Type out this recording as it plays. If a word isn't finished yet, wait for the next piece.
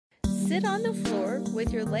Sit on the floor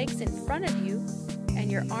with your legs in front of you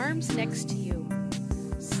and your arms next to you.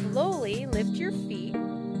 Slowly lift your feet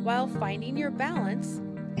while finding your balance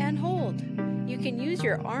and hold. You can use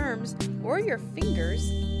your arms or your fingers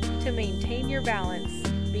to maintain your balance.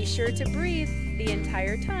 Be sure to breathe the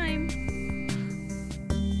entire time.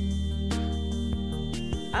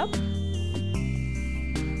 Up.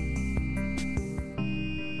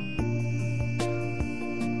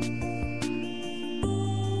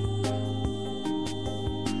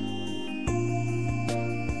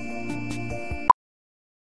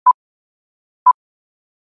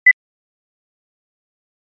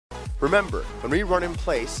 Remember, when we run in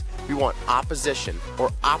place, we want opposition or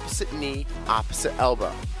opposite knee, opposite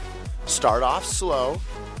elbow. Start off slow,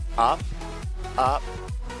 up, up,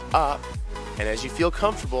 up, and as you feel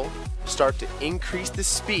comfortable, start to increase the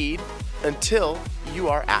speed until you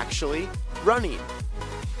are actually running.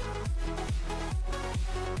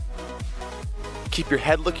 Keep your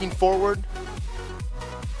head looking forward,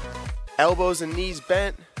 elbows and knees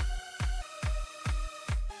bent.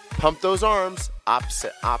 Pump those arms,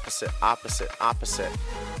 opposite, opposite, opposite, opposite.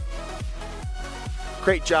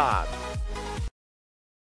 Great job.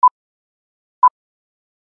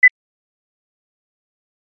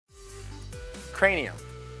 Cranium.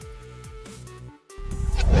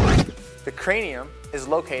 The cranium is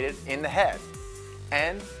located in the head,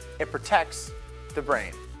 and it protects the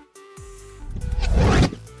brain.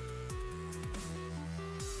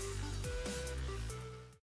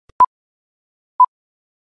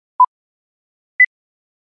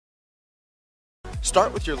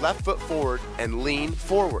 Start with your left foot forward and lean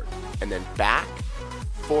forward, and then back,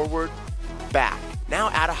 forward, back. Now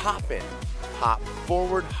add a hop in. Hop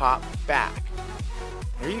forward, hop back.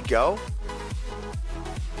 There you go.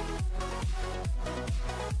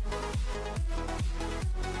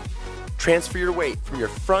 Transfer your weight from your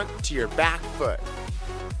front to your back foot.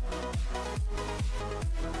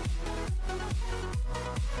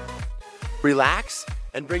 Relax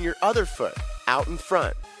and bring your other foot out in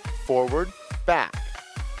front. Forward, back,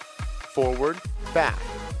 forward, back.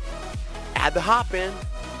 Add the hop in.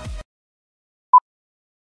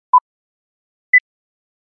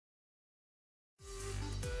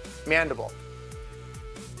 Mandible.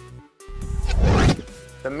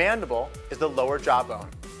 The mandible is the lower jawbone.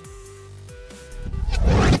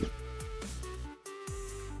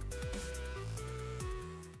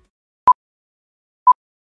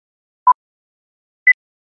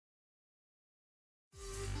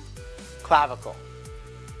 Clavicle.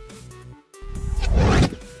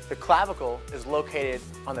 The clavicle is located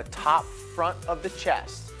on the top front of the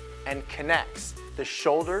chest and connects the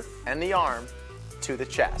shoulder and the arm to the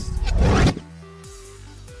chest.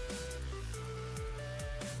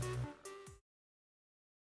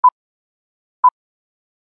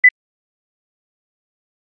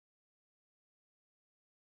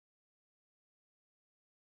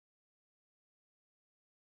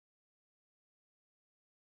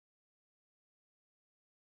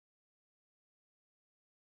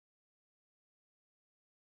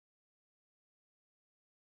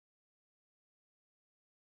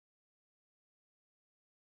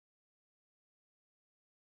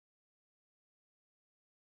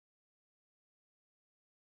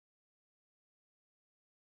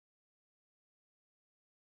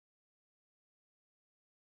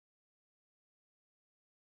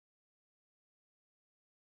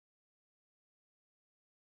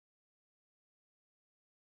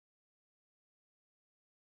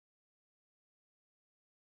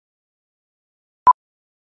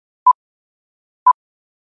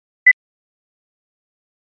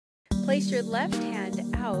 Place your left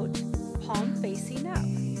hand out, palm facing up.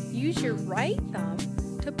 Use your right thumb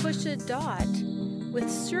to push a dot with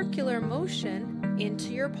circular motion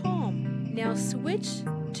into your palm. Now switch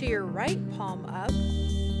to your right palm up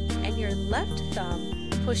and your left thumb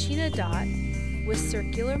pushing a dot with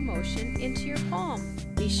circular motion into your palm.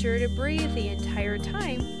 Be sure to breathe the entire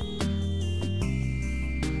time